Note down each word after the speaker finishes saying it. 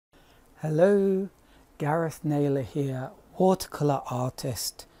Hello, Gareth Naylor here, watercolor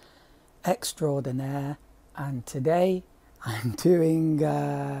artist extraordinaire, and today I'm doing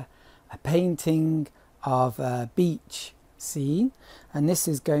a painting of a beach scene, and this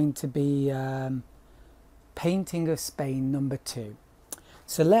is going to be Painting of Spain #2.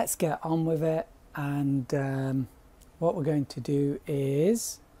 So let's get on with it, and what we're going to do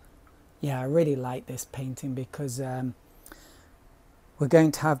is, I really like this painting because we're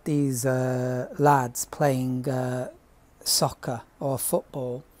going to have these lads playing soccer or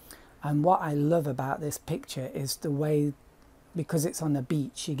football, and what I love about this picture is the way, because it's on the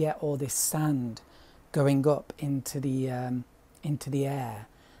beach, you get all this sand going up into the air,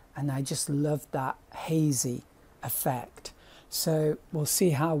 and I just love that hazy effect. So we'll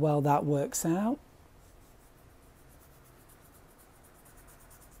see how well that works out.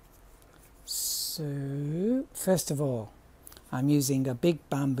 So first of all, I'm using a big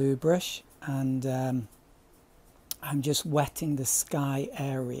bamboo brush, and I'm just wetting the sky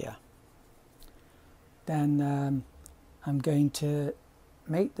area. Then I'm going to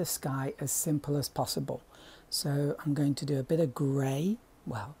make the sky as simple as possible. So I'm going to do a bit of grey,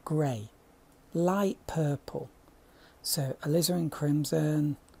 light purple. So alizarin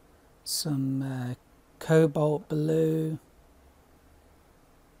crimson, some cobalt blue,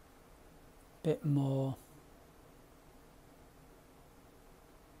 bit more.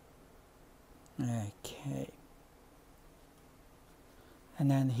 Okay,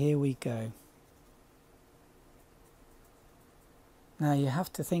 and then here we go. Now you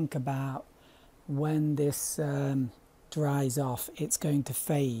have to think about when this dries off, it's going to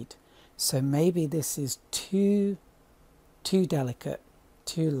fade. So maybe this is too delicate,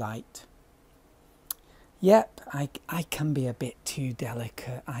 too light. Yep, I can be a bit too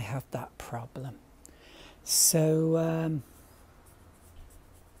delicate. I have that problem. So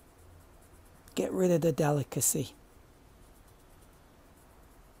get rid of the delicacy.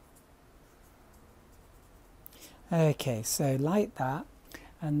 Okay, so like that,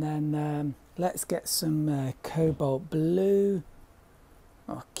 and then let's get some cobalt blue.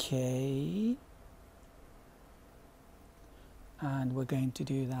 Okay, and we're going to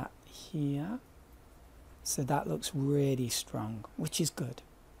do that here. So that looks really strong, which is good,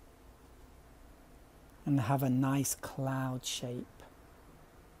 and have a nice cloud shape.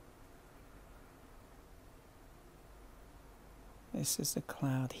 This is the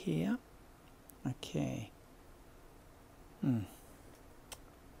cloud here. Okay.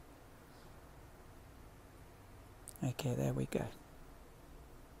 Okay, there we go.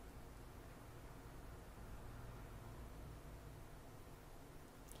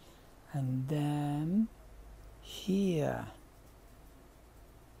 And then here.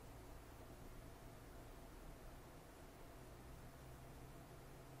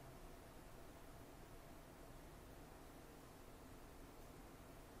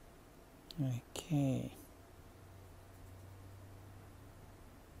 Okay.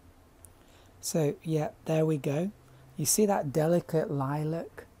 So, yeah, there we go. You see that delicate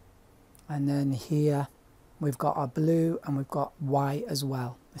lilac? And then here we've got our blue, and we've got white as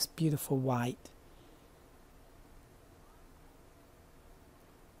well. This beautiful white.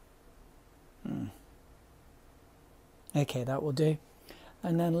 Okay, that will do.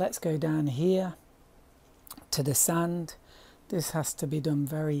 And then let's go down here to the sand. This has to be done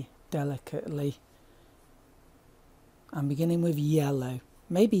very delicately. I'm beginning with yellow.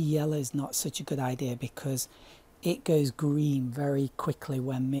 Maybe yellow is not such a good idea because it goes green very quickly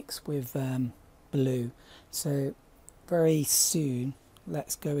when mixed with blue. So very soon,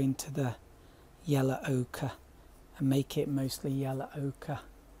 let's go into the yellow ochre and make it mostly yellow ochre.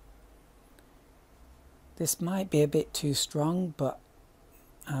 This might be a bit too strong, but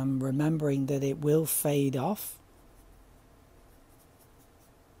I'm remembering that it will fade off.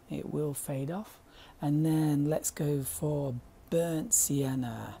 It will fade off. And then let's go for burnt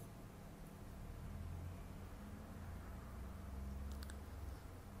sienna.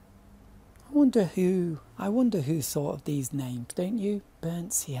 I wonder who thought of these names, don't you?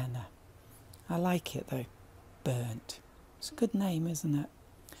 Burnt sienna. I like it though. Burnt. It's a good name, isn't it?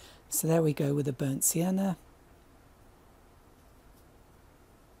 So there we go with the burnt sienna.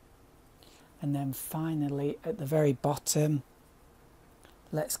 And then finally at the very bottom,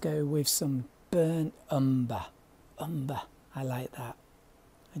 let's go with some burnt umber. Umber. I like that.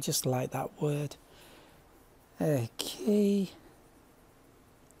 I just like that word. Okay.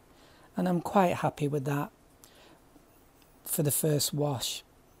 And I'm quite happy with that for the first wash.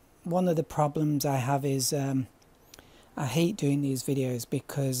 One of the problems I have is I hate doing these videos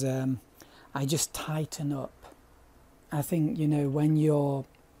because I just tighten up. I think, you know, when you're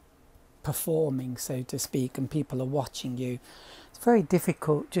performing, so to speak, and people are watching you, it's very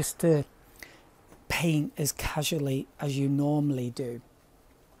difficult just to paint as casually as you normally do.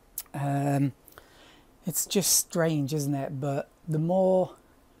 It's just strange, isn't it? But the more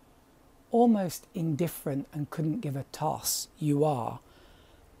almost indifferent and couldn't give a toss you are,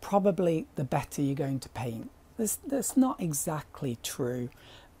 probably the better you're going to paint. That's not exactly true,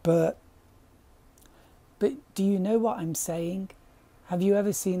 but do you know what I'm saying? Have you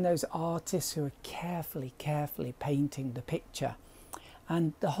ever seen those artists who are carefully painting the picture,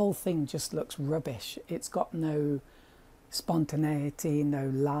 and the whole thing just looks rubbish? It's got no spontaneity, no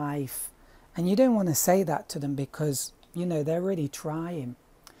life, and you don't want to say that to them because, you know, they're really trying.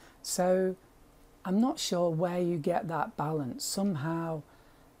 So I'm not sure where you get that balance. Somehow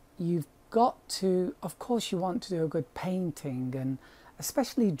you've got to, of course you want to do a good painting, and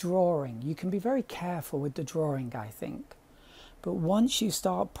especially drawing. You can be very careful with the drawing, I think. But once you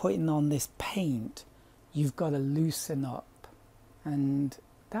start putting on this paint, you've got to loosen up. And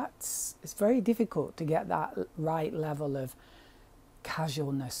it's very difficult to get that right level of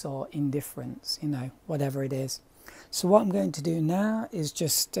casualness or indifference, you know, whatever it is. So what I'm going to do now is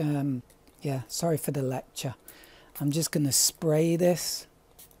just, yeah, sorry for the lecture. I'm just going to spray this,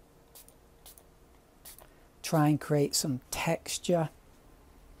 try and create some texture.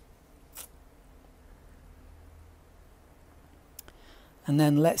 And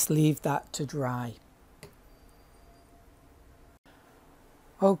then let's leave that to dry.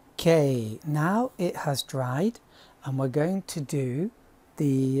 Okay, now it has dried, and we're going to do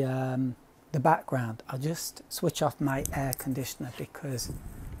the background. I'll just switch off my air conditioner because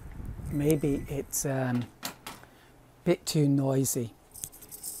maybe it's a bit too noisy,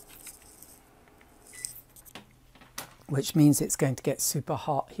 which means it's going to get super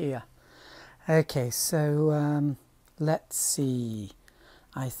hot here. Okay, so let's see.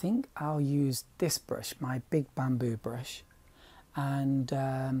 I think I'll use this brush, my big bamboo brush, and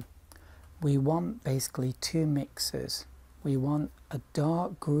we want basically two mixes. We want a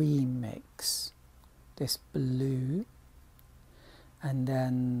dark green mix, this blue, and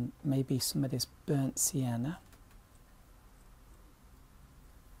then maybe some of this burnt sienna.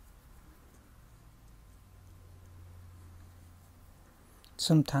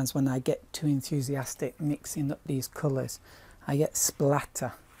 Sometimes when I get too enthusiastic mixing up these colours, I get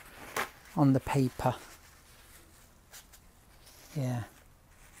splatter on the paper. Yeah.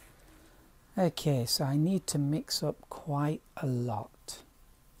 Okay, so I need to mix up quite a lot.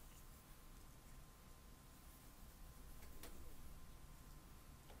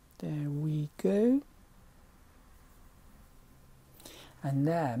 There we go. And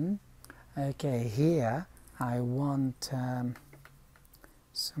then, okay, here I want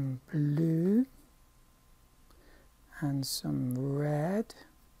some blue and some red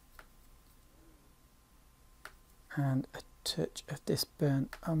and a touch of this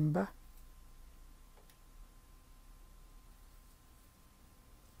burnt umber.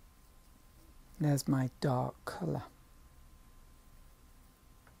 There's my dark colour.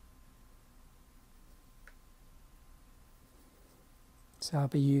 So I'll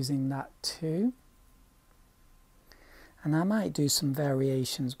be using that too. And I might do some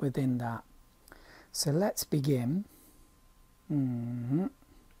variations within that. So let's begin.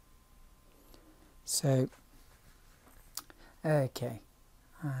 So, okay,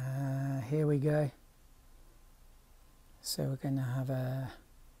 here we go. So we're going to have a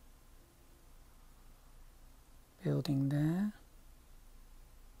building there,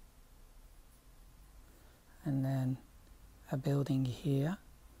 and then a building here.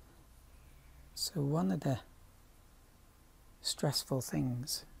 So one of the stressful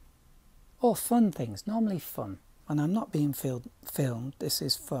things, or fun things, normally fun, when I'm not being filmed, this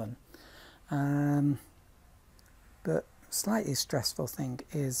is fun, but slightly stressful thing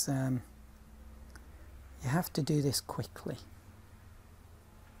is you have to do this quickly.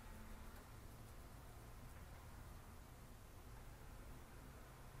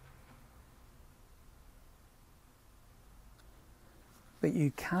 But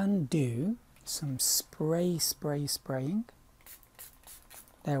you can do some spraying.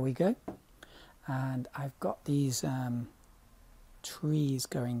 There we go. And I've got these trees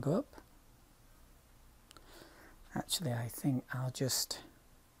going up. Actually, I think I'll just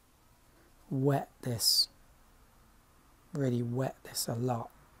wet this, really wet this a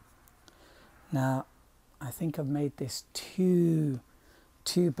lot. Now, I think I've made this too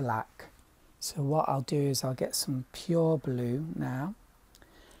black. So what I'll do is I'll get some pure blue now,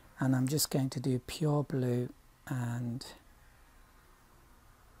 and I'm just going to do pure blue and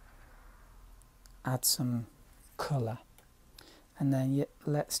add some colour. And then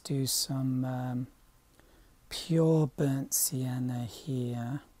let's do some pure burnt sienna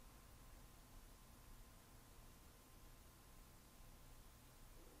here.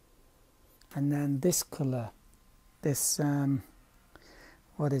 And then this colour, this,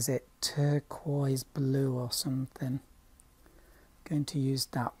 what is it, turquoise blue or something. Going to use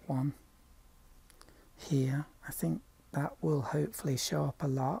that one here. I think that will hopefully show up a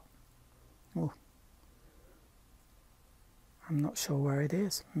lot. Oh, I'm not sure where it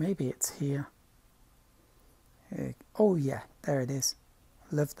is. Maybe it's here. Oh yeah, there it is.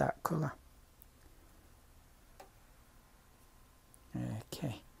 Love that colour.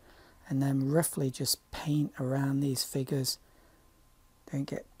 Okay, and then roughly just paint around these figures. Don't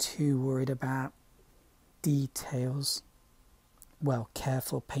get too worried about details. Well,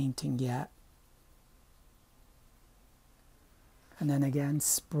 careful painting yet. And then again,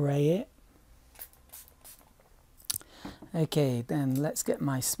 spray it. Okay, then let's get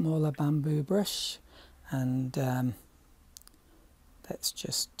my smaller bamboo brush and let's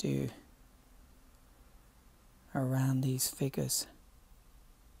just do around these figures.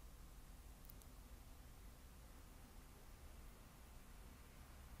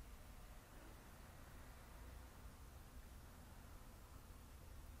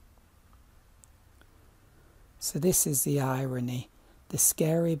 So this is the irony. The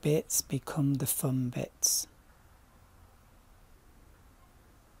scary bits become the fun bits.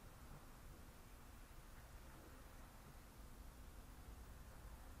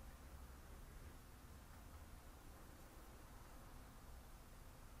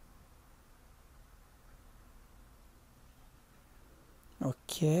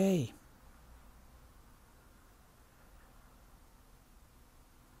 Okay.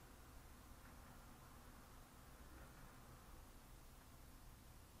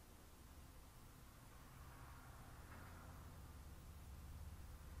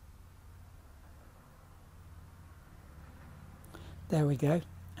 There we go,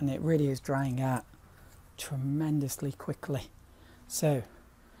 and it really is drying out tremendously quickly. So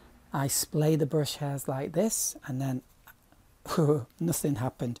I splay the brush hairs like this, and then nothing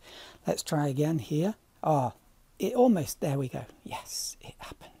happened. Let's try again here. Ah, it almost, there we go. Yes, it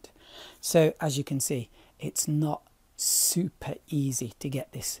happened. So as you can see, it's not super easy to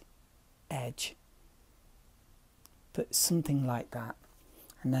get this edge, but something like that.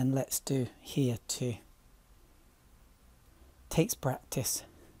 And then let's do here too. Takes practice.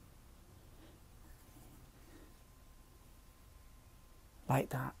 Like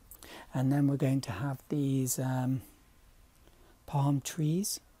that. And then we're going to have these palm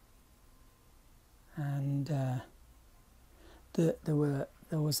trees, and there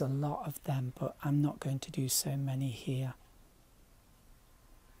was a lot of them, but I'm not going to do so many here.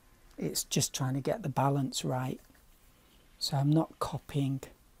 It's just trying to get the balance right, so I'm not copying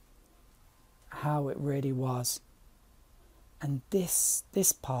how it really was. And this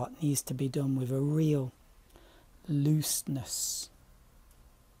part needs to be done with a real looseness.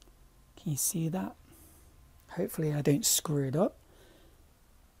 Can you see that? Hopefully I don't screw it up.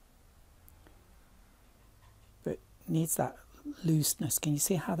 But it needs that looseness. Can you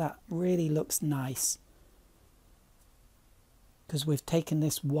see how that really looks nice? Because we've taken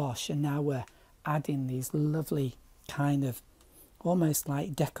this wash and now we're adding these lovely kind of almost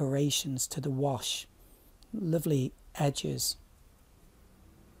like decorations to the wash. Lovely edges.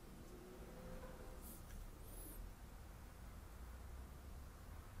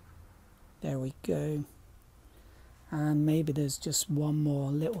 There we go. And maybe there's just one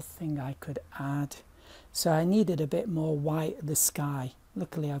more little thing I could add. So I needed a bit more white of the sky.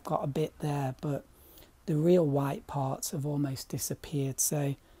 Luckily I've got a bit there, but the real white parts have almost disappeared.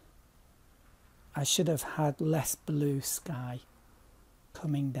 So I should have had less blue sky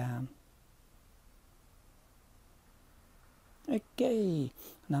coming down. Okay,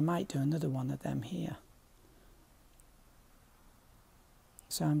 and I might do another one of them here.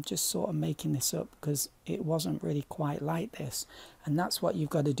 So I'm just sort of making this up because it wasn't really quite like this. And that's what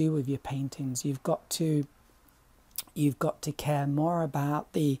you've got to do with your paintings. You've got to care more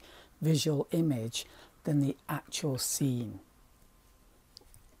about the visual image than the actual scene.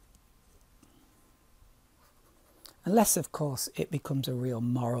 Unless, of course, it becomes a real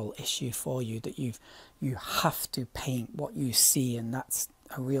moral issue for you that you have to paint what you see, and that's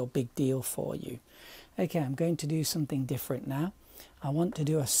a real big deal for you. Okay, I'm going to do something different now. I want to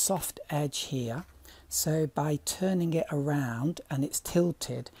do a soft edge here. So by turning it around and it's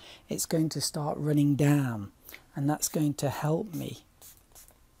tilted, it's going to start running down, and that's going to help me.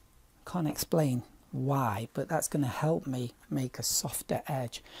 Can't explain why, but that's going to help me make a softer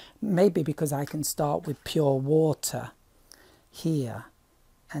edge. Maybe because I can start with pure water here,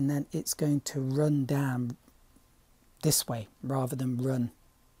 and then it's going to run down this way rather than run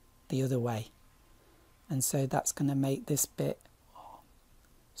the other way. And so that's going to make this bit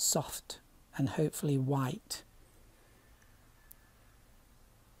soft and hopefully white.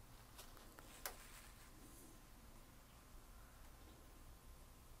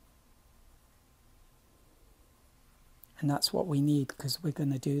 And that's what we need, because we're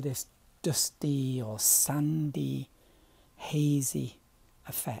going to do this dusty or sandy, hazy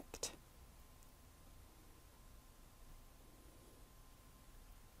effect.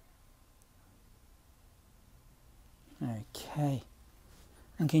 Okay,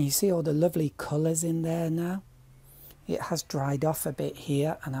 and can you see all the lovely colours in there now? It has dried off a bit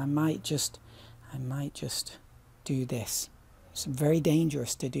here, and I might just do this. It's very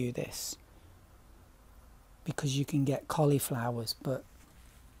dangerous to do this because you can get cauliflowers, but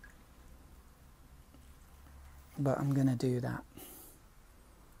I'm going to do that.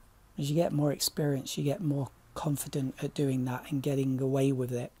 As you get more experience, you get more confident at doing that and getting away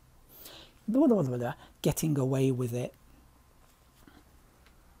with it. Getting away with it.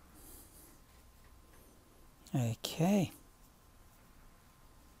 Okay.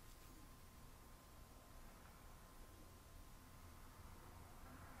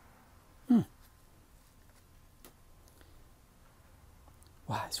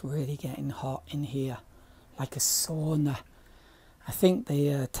 Wow, it's really getting hot in here, like a sauna. I think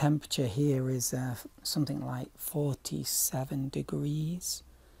the temperature here is something like 47 degrees.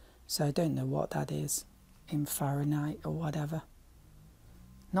 So I don't know what that is in Fahrenheit or whatever.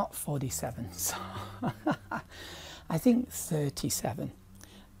 Not 47, so I think 37.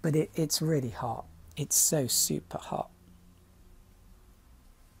 But it's really hot. It's so super hot.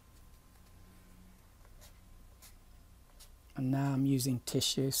 And now I'm using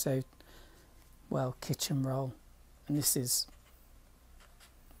tissue, so, well, kitchen roll. And this is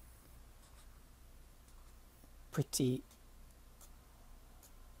pretty,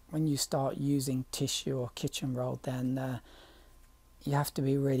 when you start using tissue or kitchen roll, then you have to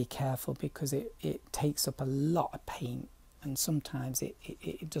be really careful, because it takes up a lot of paint, and sometimes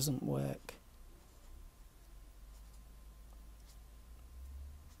it doesn't work.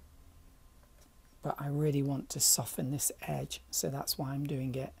 But I really want to soften this edge, so that's why I'm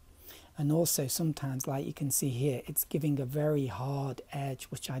doing it. And also sometimes, like you can see here, it's giving a very hard edge,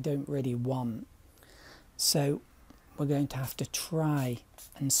 which I don't really want. So we're going to have to try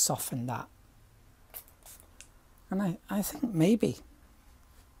and soften that. And I think maybe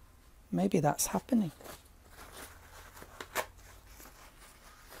that's happening.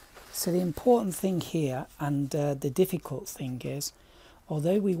 So the important thing here, and the difficult thing is,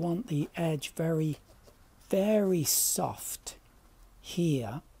 although we want the edge very, very soft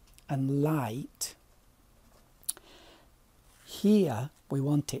here and light, here we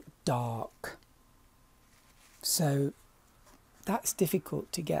want it dark. So that's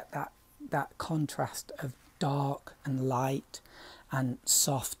difficult to get that contrast of dark and light and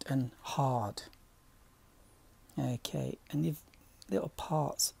soft and hard. Okay, and if little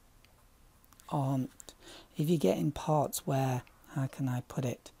parts aren't, if you get in parts where, how can I put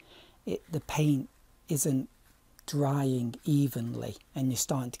it, the paint isn't drying evenly and you're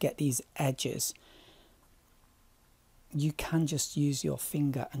starting to get these edges, you can just use your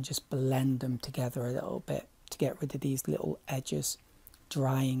finger and just blend them together a little bit to get rid of these little edges,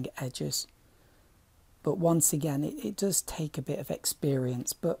 drying edges. But once again, it does take a bit of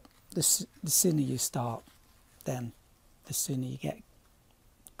experience, but the sooner you start, then the sooner you get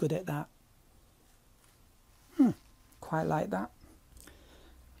good at that. Quite like that.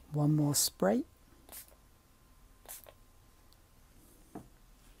 One more spray.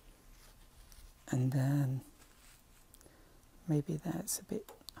 And then maybe that's a bit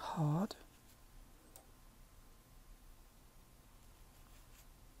hard.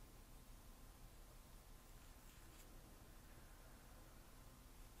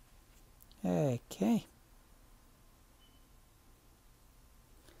 Okay.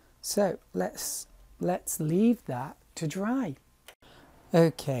 So let's leave that to dry.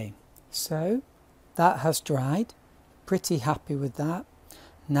 Okay, so that has dried. Pretty happy with that.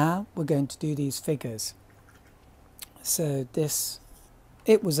 Now we're going to do these figures. So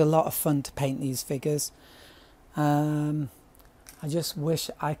it was a lot of fun to paint these figures. I just wish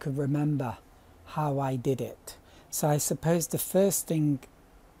I could remember how I did it. So I suppose the first thing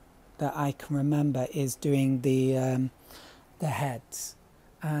that I can remember is doing the heads.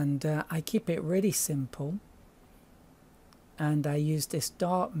 And I keep it really simple. And I use this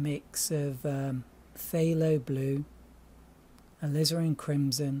dark mix of phthalo blue, alizarin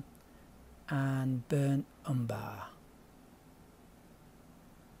crimson and burnt umber.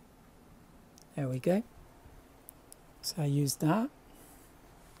 There we go. So I use that.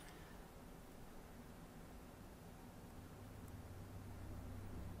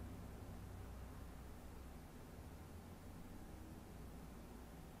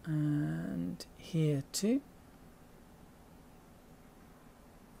 And here too.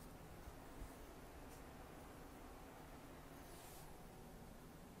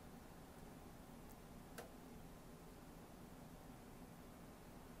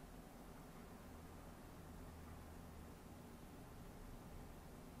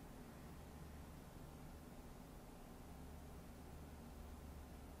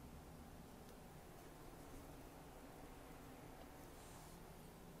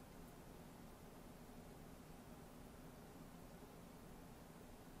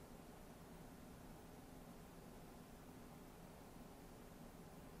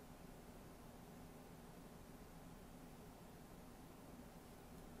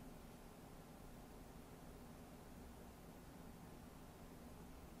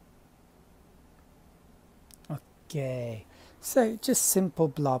 Okay, so just simple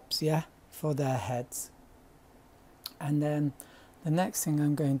blobs, yeah, for their heads. And then the next thing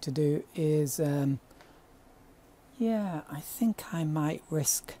I'm going to do is, yeah, I think I might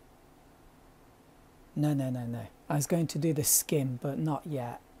risk, no. I was going to do the skin, but not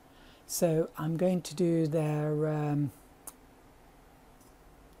yet. So I'm going to do their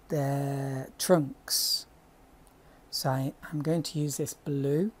trunks. So I'm going to use this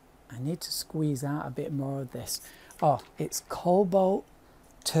blue. I need to squeeze out a bit more of this. Oh, it's cobalt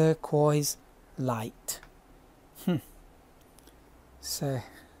turquoise light. So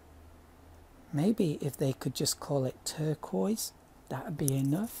maybe if they could just call it turquoise, that would be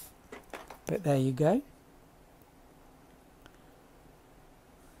enough. But there you go.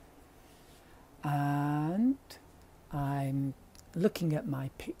 And I'm looking at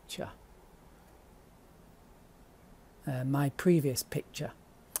my picture, my previous picture,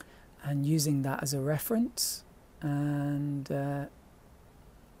 and using that as a reference. And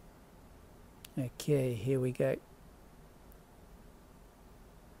okay, here we go.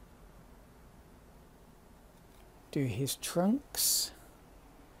 Do his trunks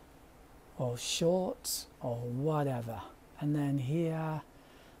or shorts or whatever. And then here,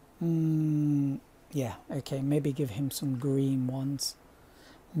 yeah, okay, maybe give him some green ones.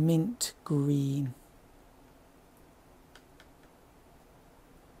 Mint green.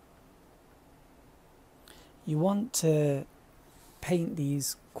 You want to paint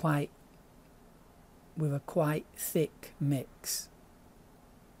these with a quite thick mix.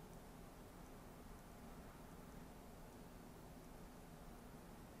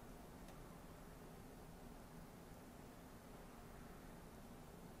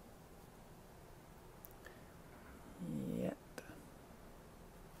 Yep.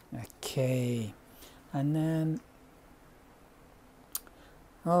 Okay, and then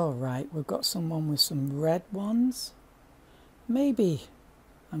all right, we've got someone with some red ones. Maybe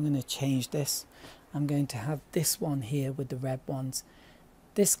I'm going to change this. I'm going to have this one here with the red ones.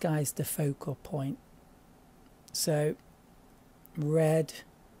 This guy's the focal point. So red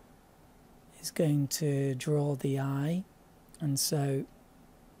is going to draw the eye, and so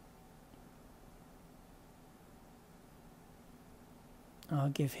I'll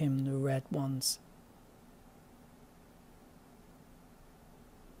give him the red ones.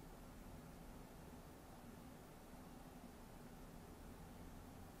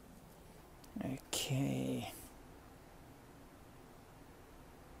 Okay.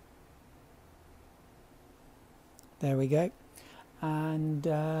 There we go.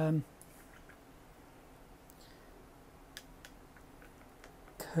 And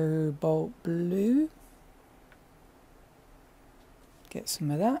cobalt blue. Get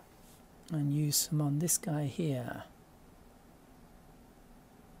some of that and use some on this guy here.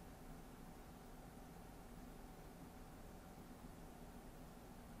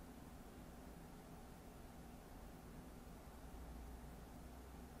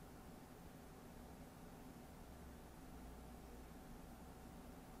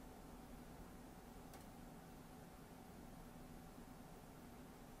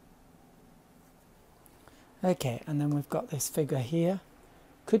 Okay, and then we've got this figure here.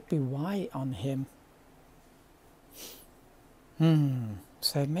 Could be white on him.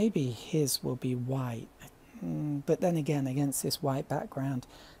 So maybe his will be white. But then again, against this white background,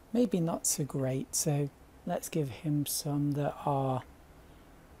 maybe not so great. So let's give him some that are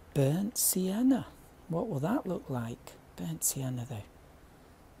burnt sienna. What will that look like? Burnt sienna though.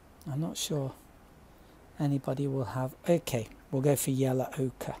 I'm not sure anybody will have. Okay, we'll go for yellow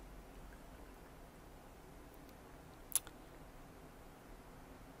ochre.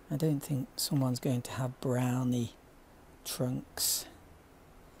 I don't think someone's going to have brownie trunks.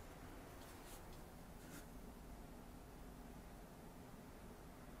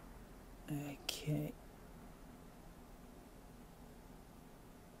 Okay.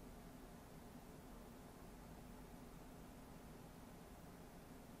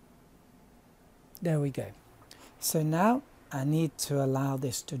 There we go. So now I need to allow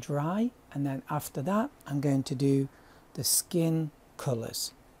this to dry, and then after that I'm going to do the skin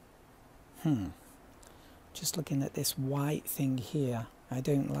colours. Just looking at this white thing here, I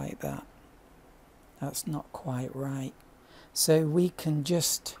don't like that. That's not quite right. So we can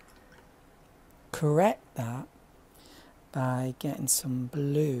just correct that by getting some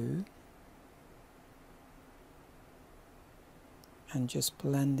blue and just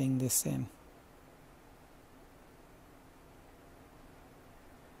blending this in.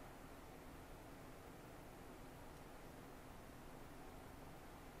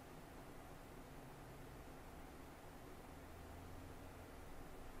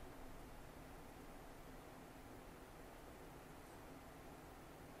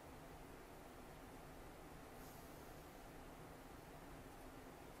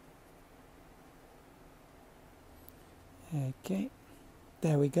 Okay,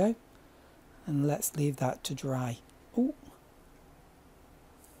 there we go, and let's leave that to dry. Oh,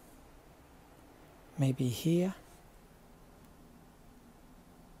 maybe here,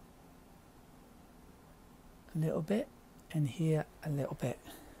 a little bit, and here a little bit.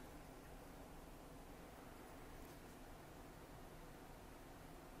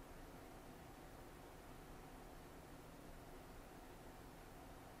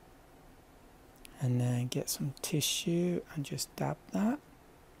 And then get some tissue and just dab that.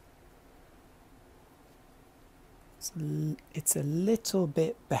 It's a little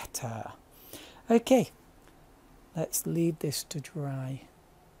bit better. Okay, let's leave this to dry.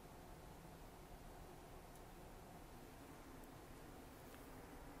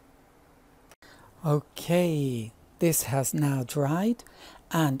 Okay, this has now dried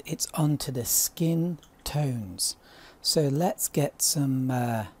and it's onto the skin tones. So let's get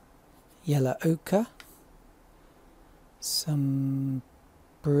some yellow ochre, some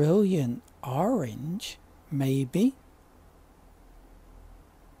brilliant orange maybe,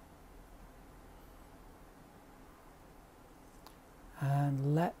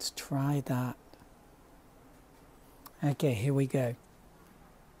 and let's try that. Okay, here we go.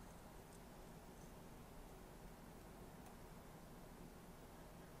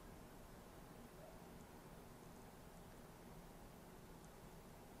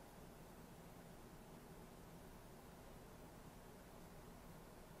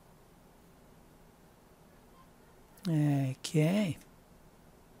 Okay.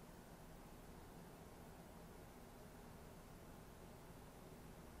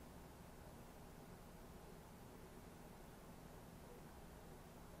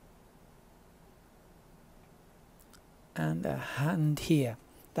 And a hand here.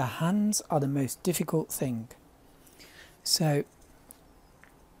 The hands are the most difficult thing. So,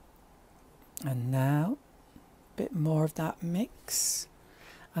 and now a bit more of that mix.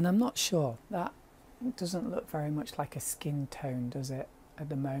 And I'm not sure, that doesn't look very much like a skin tone, does it, at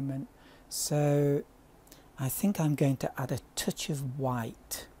the moment? So I think I'm going to add a touch of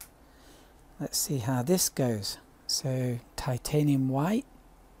white. Let's see how this goes. So titanium white.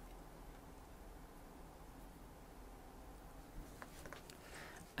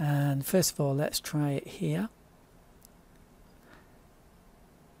 And first of all, let's try it here.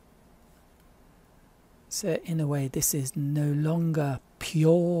 So in a way, this is no longer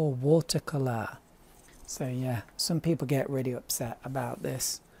pure watercolor. So yeah, some people get really upset about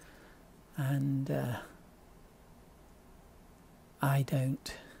this, and I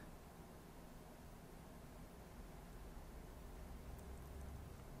don't.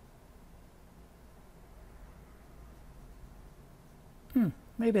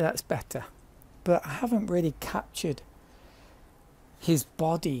 Maybe that's better, but I haven't really captured his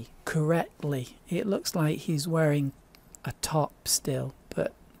body correctly. It looks like he's wearing a top still,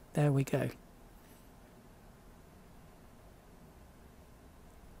 but there we go.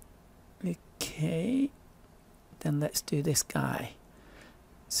 Okay, then let's do this guy.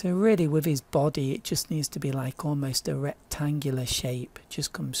 So really with his body, it just needs to be like almost a rectangular shape,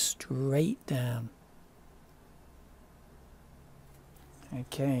 just come straight down.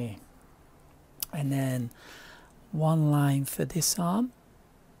 Okay, and then one line for this arm,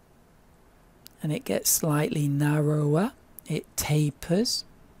 and it gets slightly narrower, it tapers,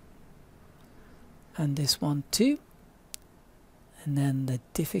 and this one too, and then the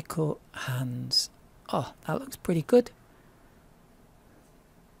difficult hands. Oh, that looks pretty good.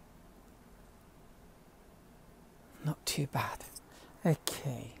 too bad.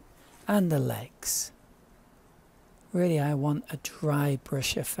 Okay, and the legs. Really, I want a dry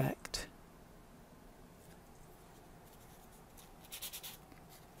brush effect.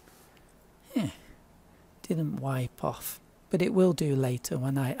 Yeah, didn't wipe off, but it will do later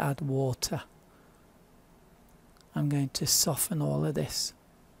when I add water. I'm going to soften all of this.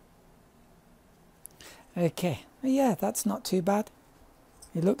 Okay, yeah, that's not too bad.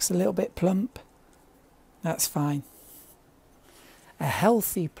 It looks a little bit plump. That's fine. A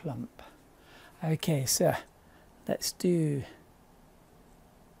healthy plump. Okay, so let's do...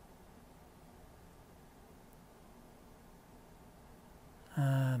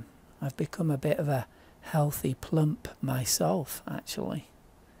 I've become a bit of a healthy plump myself, actually,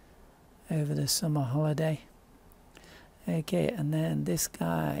 over the summer holiday. Okay, and then this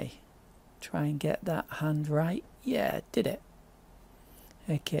guy, try and get that hand right. Yeah, did it.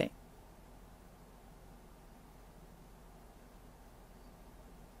 Okay.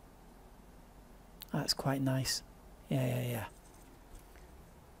 That's quite nice. Yeah.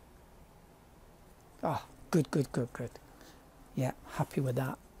 Oh, good. Yeah, happy with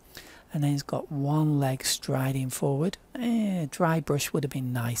that. And then he's got one leg striding forward. Dry brush would have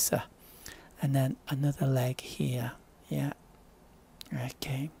been nicer. And then another leg here. Yeah.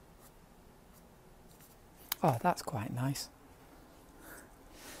 Okay. Oh, that's quite nice.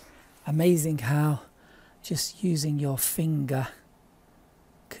 Amazing how just using your finger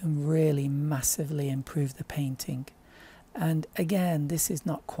can really massively improve the painting. And again, this is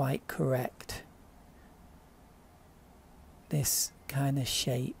not quite correct. This kind of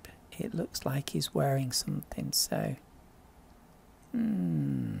shape, it looks like he's wearing something, so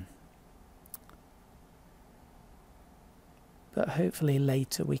but hopefully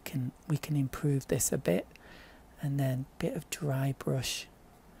later we can improve this a bit. And then a bit of dry brush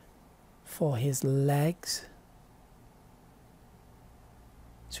for his legs.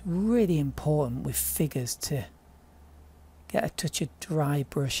 It's really important with figures to get a touch of dry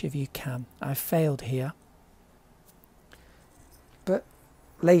brush if you can. I failed here, but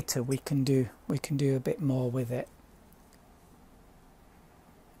later we can do a bit more with it.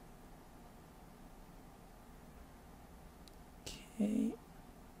 Okay.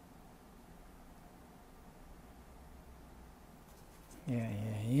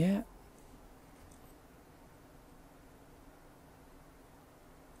 Yeah.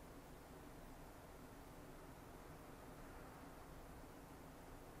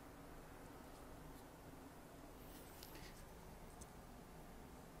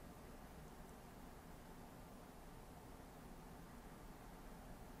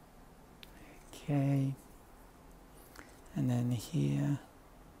 Okay. And then here.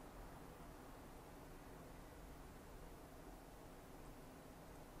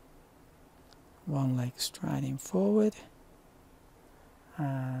 One leg striding forward.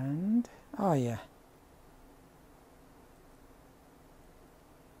 And, oh yeah.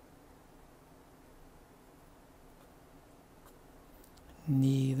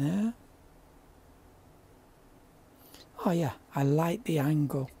 Knee there. Oh yeah, I like the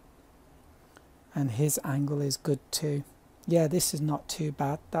angle. And his angle is good too. Yeah, this is not too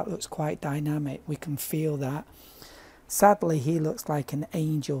bad. That looks quite dynamic. We can feel that. Sadly, he looks like an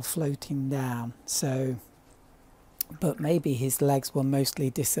angel floating down. So, but maybe his legs will mostly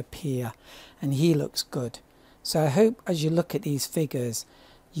disappear and he looks good. So I hope as you look at these figures,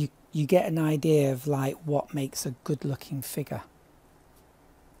 you get an idea of like what makes a good looking figure.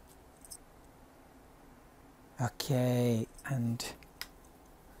 Okay, and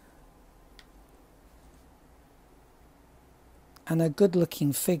a good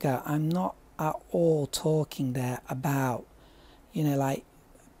looking figure, I'm not at all talking there about, you know, like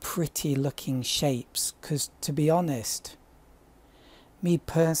pretty looking shapes, because to be honest, me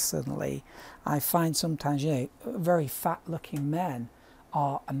personally, I find sometimes, you know, very fat looking men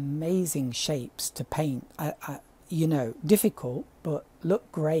are amazing shapes to paint. You know, difficult but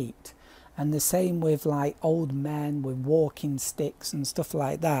look great. And the same with like old men with walking sticks and stuff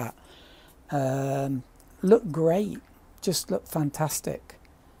like that. Look great, just look fantastic.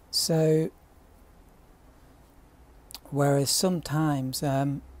 So whereas sometimes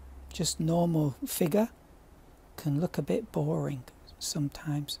just normal figure can look a bit boring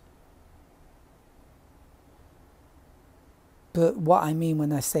sometimes. But what I mean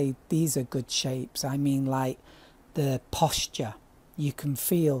when I say these are good shapes, I mean like the posture. You can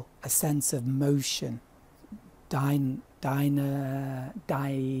feel a sense of motion, dynamism.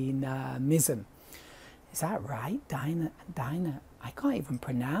 Is that right? I can't even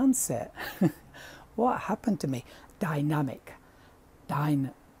pronounce it. What happened to me? Dynamic.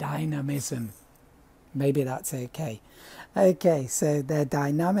 Dynamism. maybe that's okay. Okay, so they're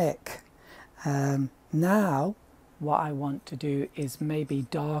dynamic. Now what I want to do is maybe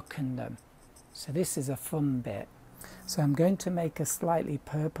darken them. So this is a fun bit. So I'm going to make a slightly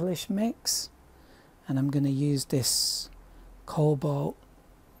purplish mix, and I'm going to use this cobalt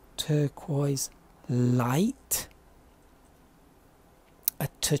turquoise light, a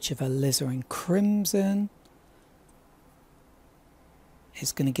touch of alizarin crimson.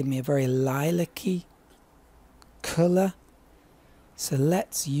 It's going to give me a very lilac-y colour. So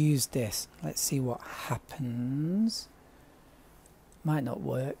let's use this. Let's see what happens. Might not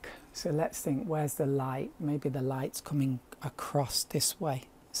work. So let's think, where's the light? Maybe the light's coming across this way.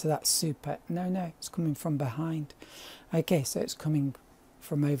 So that's super. No, it's coming from behind. Okay, so it's coming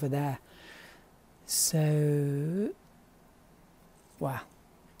from over there. So, wow,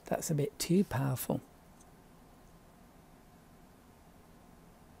 that's a bit too powerful.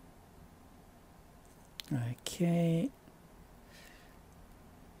 Okay.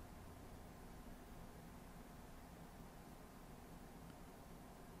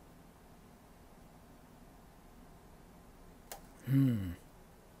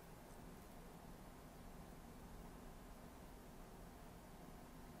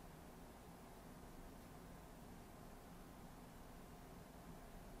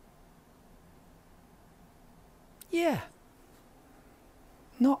 Yeah.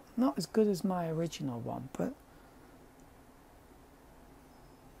 Not as good as my original one, but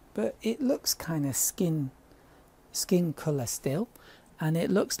it looks kind of skin colour still, and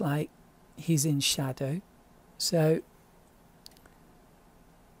it looks like he's in shadow. So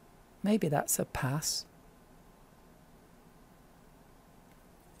maybe that's a pass.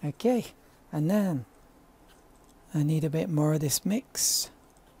 Okay, and then I need a bit more of this mix.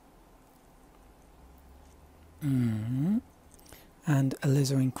 And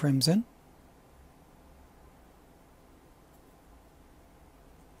alizarin crimson.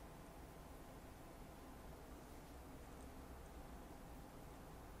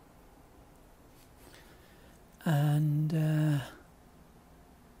 And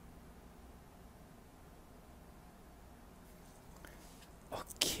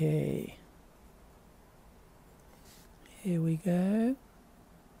okay, here we go.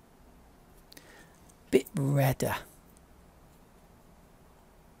 Bit redder.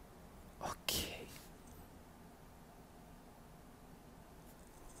 Okay.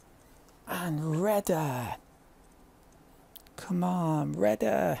 And redder. Come on,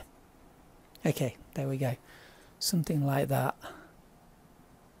 redder. Okay, there we go. Something like that.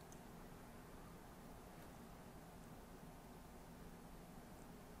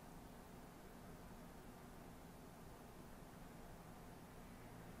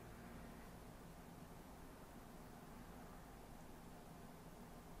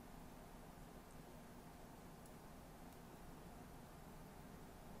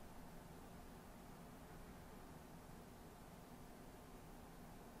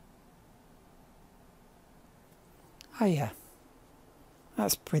 Oh yeah,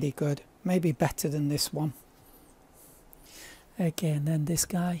 that's pretty good. Maybe better than this one. Okay, and then this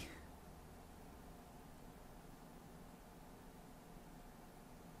guy.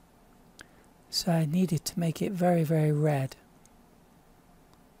 So I needed to make it very, very red.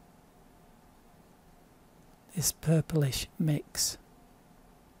 This purplish mix.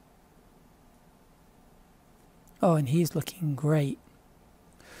 Oh, and he's looking great.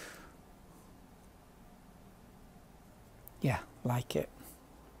 Yeah, like it.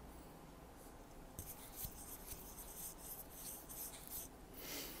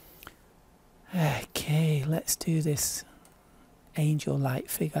 Okay, let's do this angel light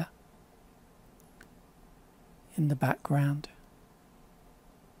figure in the background.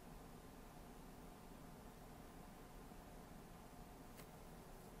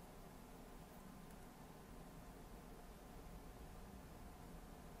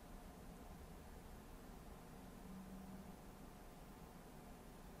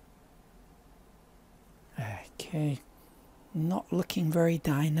 Okay, not looking very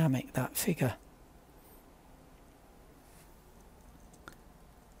dynamic, that figure.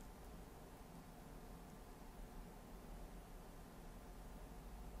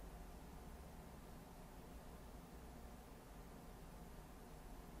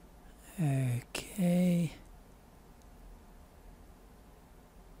 Okay.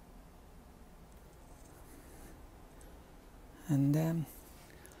 And then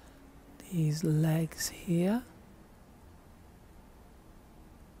these legs here.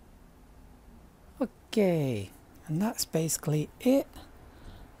 Okay, and that's basically it.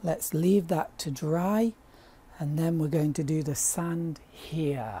 Let's leave that to dry, and then we're going to do the sand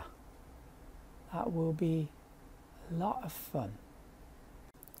here. That will be a lot of fun.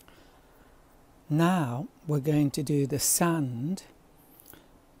 Now we're going to do the sand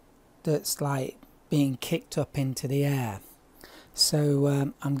that's like being kicked up into the air.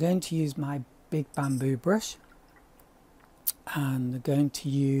 So I'm going to use my big bamboo brush, and I'm going to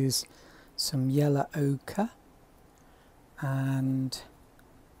use some yellow ochre, and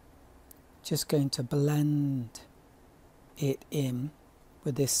just going to blend it in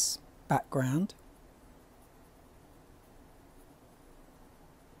with this background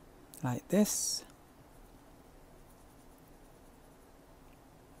like this.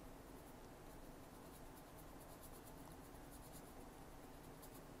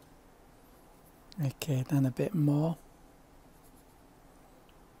 Okay, then a bit more.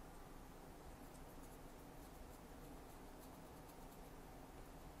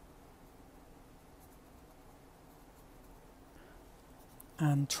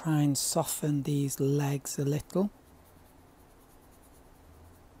 And try and soften these legs a little.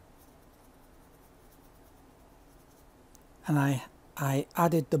 And I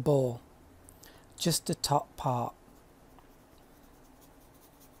added the ball, just the top part.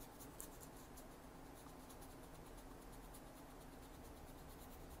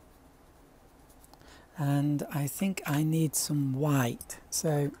 And I think I need some white.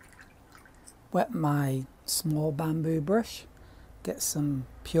 So wet my small bamboo brush, get some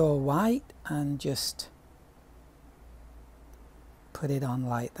pure white and just put it on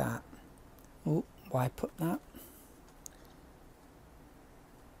like that. Oh, why put that?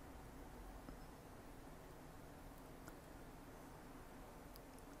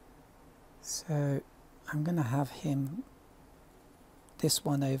 So I'm going to have him, this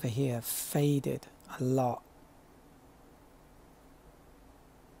one over here, faded a lot.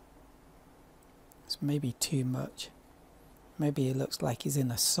 It's maybe too much. Maybe it looks like he's in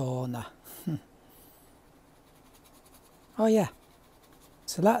a sauna. Oh yeah,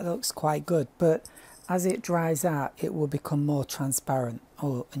 so that looks quite good, but as it dries out it will become more transparent.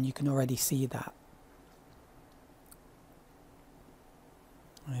 Oh, and you can already see that.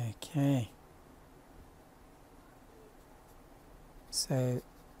 Okay, so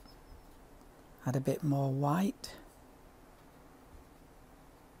add a bit more white,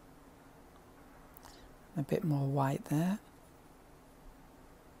 a bit more white there.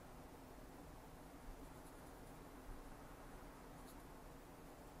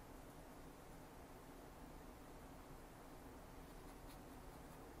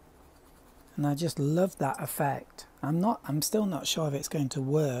 And I just love that effect. I'm still not sure if it's going to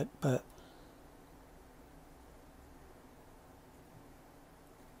work, but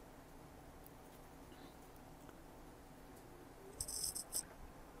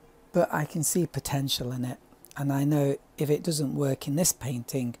I can see potential in it. And I know if it doesn't work in this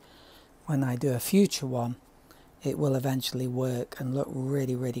painting, when I do a future one, it will eventually work and look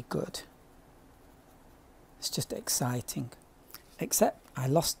really, really good. It's just exciting. Except I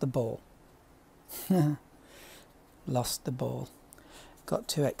lost the ball. Lost the ball. Got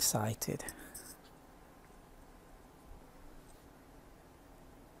too excited.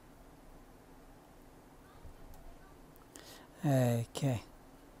 Okay.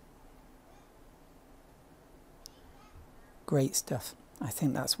 Great stuff. I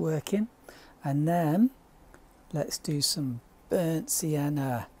think that's working. And then let's do some burnt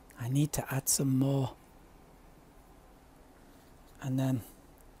sienna. I need to add some more. And then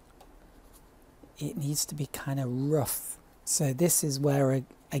it needs to be kind of rough. So this is where,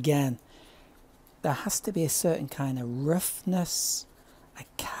 again, there has to be a certain kind of roughness, a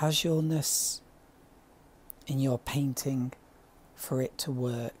casualness in your painting for it to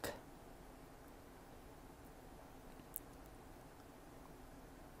work.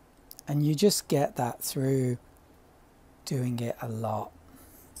 And you just get that through doing it a lot.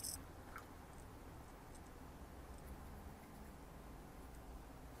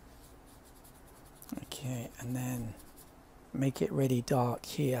 Okay, and then make it really dark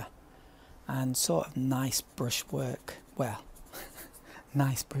here and sort of nice brushwork. Well,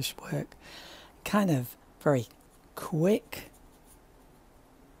 nice brushwork, kind of very quick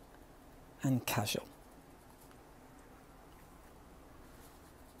and casual.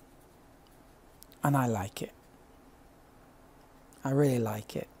 And I like it. I really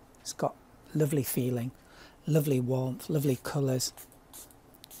like it. It's got lovely feeling, lovely warmth, lovely colours,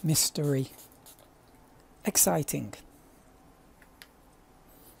 mystery. Exciting.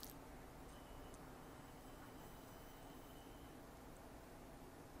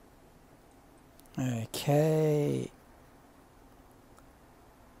 Okay.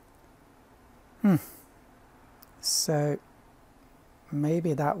 So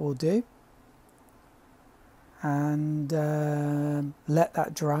maybe that will do. and let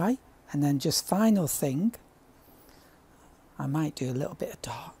that dry. And then just final thing, I might do a little bit of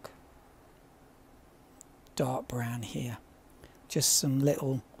dark brown here, just some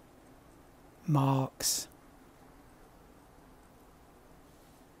little marks.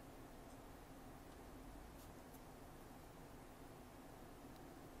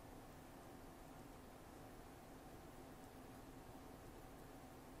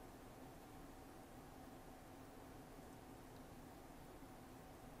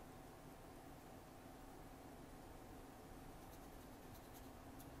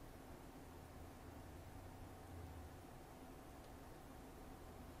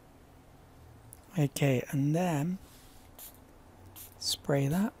 Okay, and then spray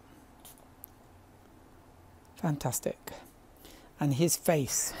that. Fantastic. And his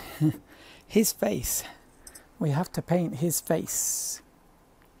face, his face, we have to paint his face.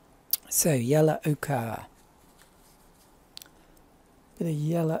 So yellow ochre, bit of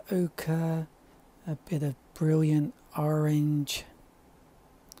yellow ochre, a bit of brilliant orange,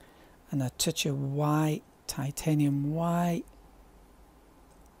 and a touch of white, titanium white.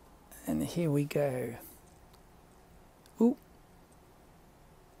 And here we go. Ooh.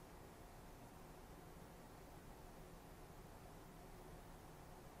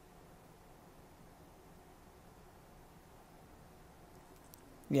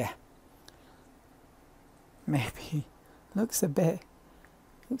 Yeah. Maybe looks a bit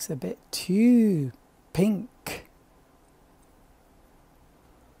too pink.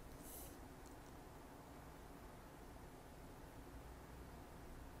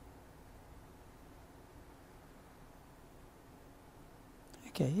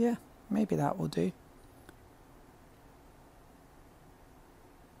 Okay, yeah, maybe that will do.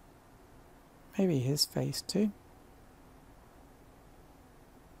 Maybe his face too.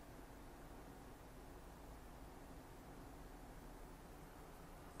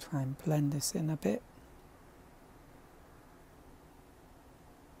 Try and blend this in a bit.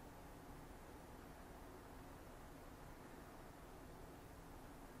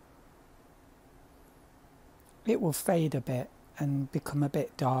 It will fade a bit and become a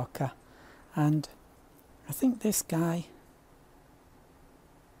bit darker, and I think this guy,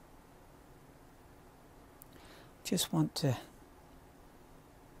 just want to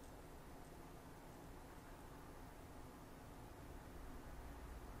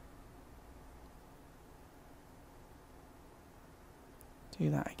do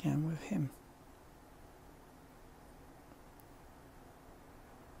that again with him.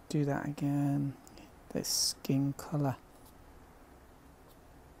 Do that again, this skin colour.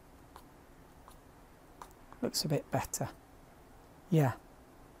 Looks a bit better. Yeah.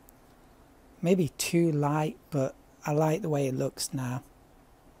 Maybe too light, but I like the way it looks now.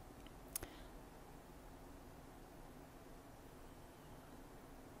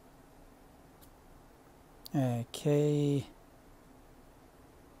 Okay.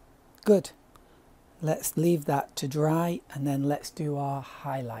 Good. Let's leave that to dry and then let's do our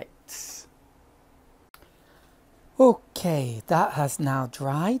highlights. Okay, that has now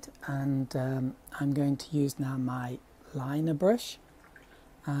dried, and I'm going to use now my liner brush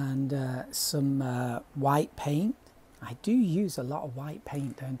and some white paint. I do use a lot of white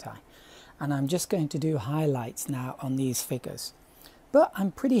paint, don't I? And I'm just going to do highlights now on these figures. But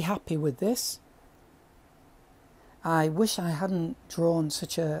I'm pretty happy with this. I wish I hadn't drawn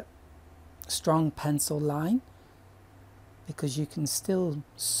such a strong pencil line, because you can still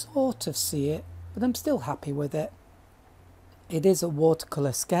sort of see it, but I'm still happy with it. It is a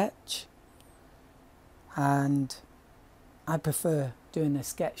watercolor sketch, and I prefer doing a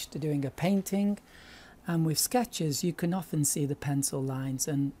sketch to doing a painting, and with sketches you can often see the pencil lines,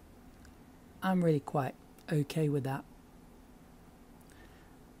 and I'm really quite okay with that.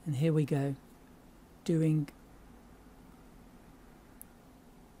 And here we go, doing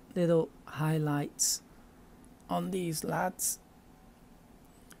little highlights on these lads.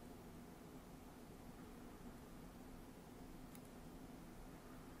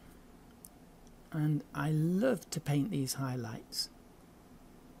 And I love to paint these highlights.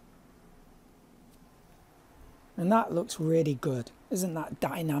 And that looks really good. Isn't that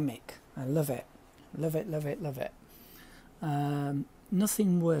dynamic? I love it. Love it, love it, love it.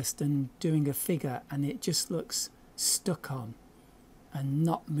 Nothing worse than doing a figure and it just looks stuck on and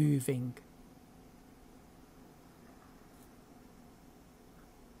not moving.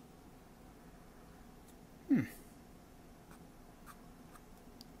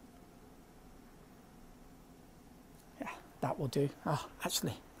 Yeah, that will do. Oh,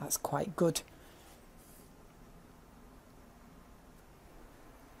 actually, that's quite good.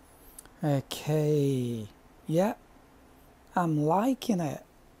 Okay, Yeah, I'm liking it.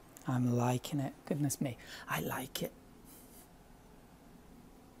 I'm liking it. Goodness me, I like it.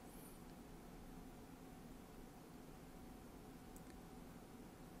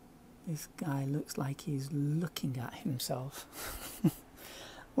 This guy looks like he's looking at himself.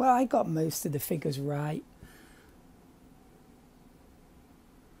 Well, I got most of the figures right.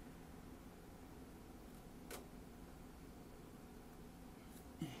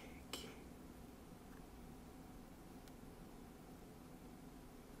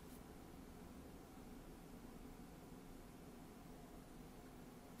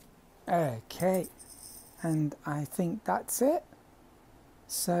 Okay, and I think that's it.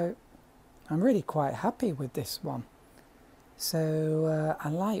 So I'm really quite happy with this one. So I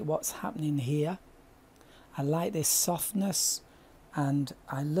like what's happening here. I like this softness, and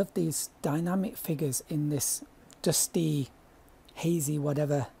I love these dynamic figures in this dusty, hazy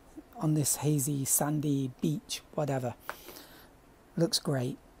whatever, on this hazy sandy beach whatever. Looks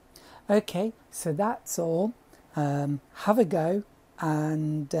great. Okay, so that's all. Have a go,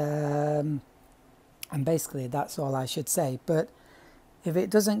 and basically that's all I should say. But if it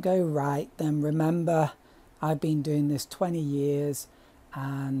doesn't go right, then remember, I've been doing this 20 years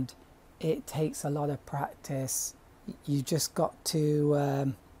and it takes a lot of practice. You just got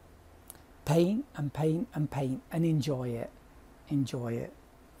to paint and paint and paint and enjoy it. Enjoy it.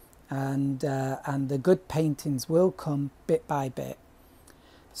 And the good paintings will come bit by bit.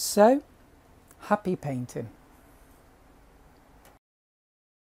 So, happy painting.